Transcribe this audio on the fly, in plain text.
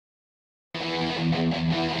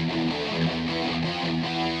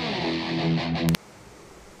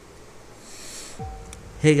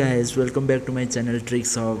Hey guys, welcome back to my channel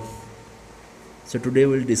Tricks of. So today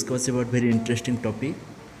we'll discuss about very interesting topic,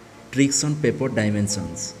 tricks on paper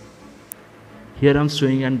dimensions. Here I'm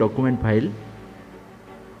showing a document file.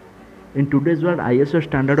 In today's world, ISO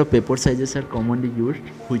standard of paper sizes are commonly used,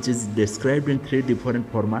 which is described in three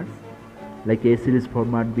different formats like A series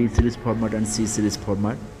format, B series format and C series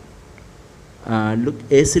format. Look,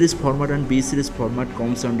 A series format and B series format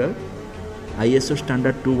comes under ISO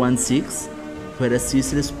standard 216, whereas C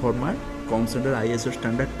series format comes under ISO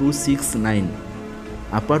standard 269.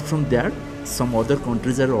 Apart from that, some other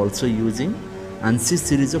countries are also using ANSI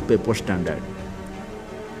series of paper standard.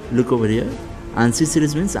 Look over here. ANSI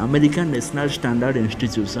series means American National Standard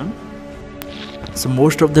Institution. So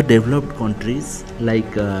most of the developed countries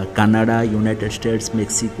like Canada, United States,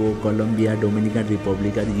 Mexico, Colombia, Dominican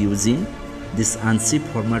Republic are using this ANSI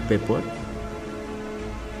format paper.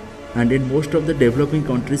 And in most of the developing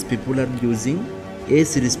countries, people are using A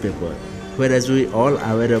series paper, whereas we all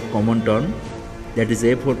aware of common term, that is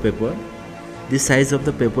A4 paper. This size of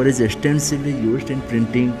the paper is extensively used in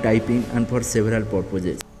printing, typing and for several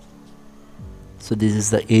purposes. So this is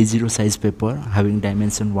the A0 size paper having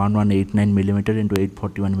dimension 1189 mm into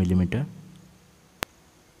 841 mm.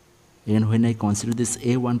 And when I consider this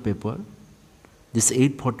A1 paper, this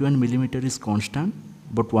 841 mm is constant,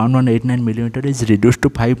 but 1189 mm is reduced to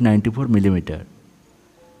 594 mm.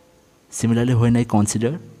 Similarly, when I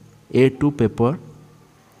consider A2 paper,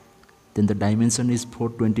 then the dimension is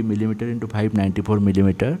 420 mm into 594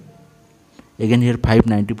 mm. Again here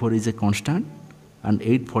 594 is a constant and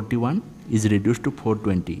 841 is reduced to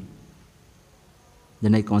 420.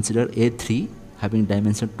 Then I consider A3 having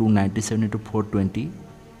dimension 297 into 420.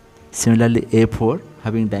 Similarly A4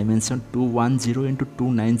 having dimension 210 into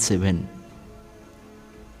 297.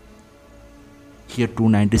 Here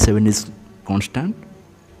 297 is constant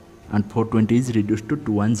and 420 is reduced to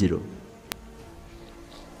 210.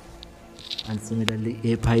 And similarly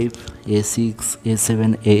A5, A6,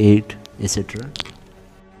 A7, A8, etc.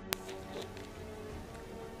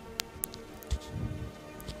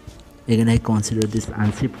 Again I consider this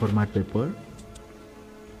ANSI format paper,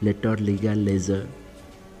 letter, legal, ledger.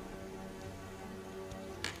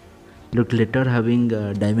 Look, letter having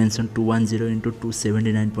dimension 210 into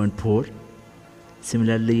 279.4.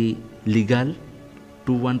 Similarly legal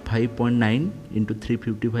 215.9 into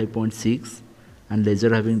 355.6 and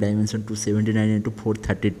ledger having dimension 279 into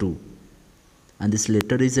 432. And this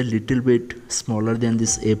letter is a little bit smaller than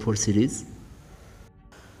this A4 series.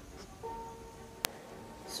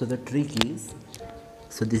 So the trick is,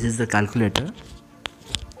 so this is the calculator.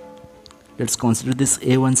 Let's consider this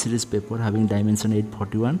A1 series paper having dimension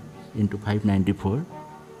 841 into 594.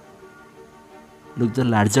 Look, the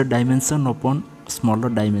larger dimension upon smaller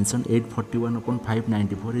dimension 841 upon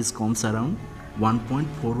 594 is comes around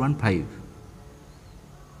 1.415.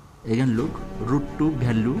 Again look, root 2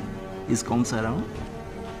 value is comes around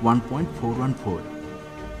 1.414.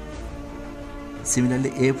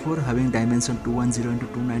 Similarly A4 having dimension 210 into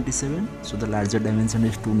 297, so the larger dimension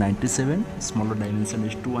is 297, smaller dimension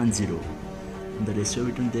is 210. And the ratio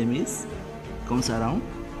between them is comes around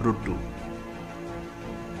root 2.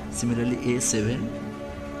 Similarly A7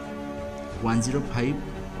 105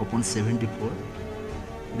 upon 74,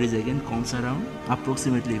 it is again comes around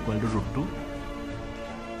approximately equal to root 2.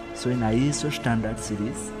 So in ISO standard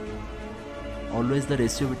series, always the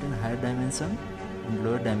ratio between higher dimension and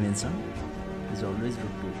lower dimension is always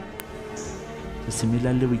root 2. So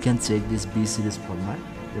similarly we can check this B series format.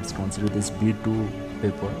 Let's consider this B2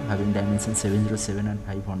 paper having dimension 707 and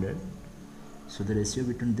 500. So the ratio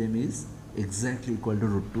between them is exactly equal to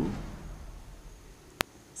root 2.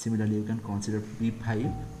 Similarly you can consider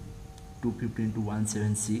B5 250 into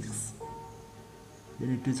 176,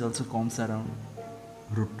 then it is also comes around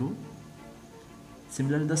root 2.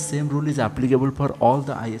 Similarly the same rule is applicable for all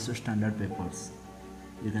the ISO standard papers.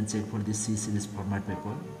 You can check for this C series format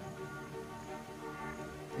paper.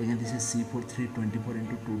 Again this is C4 324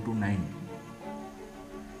 into 229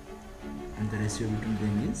 and the ratio between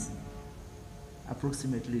them is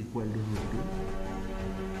approximately equal to root 2.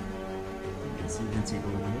 So you can check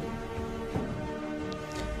over here.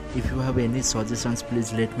 If you have any suggestions,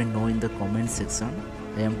 please let me know in the comment section.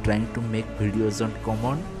 I am trying to make videos on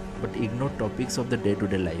common but ignore topics of the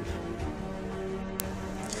day-to-day life.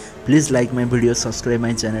 Please like my video, subscribe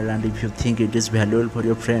my channel, and if you think it is valuable for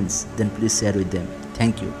your friends, then please share with them.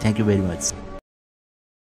 Thank you very much.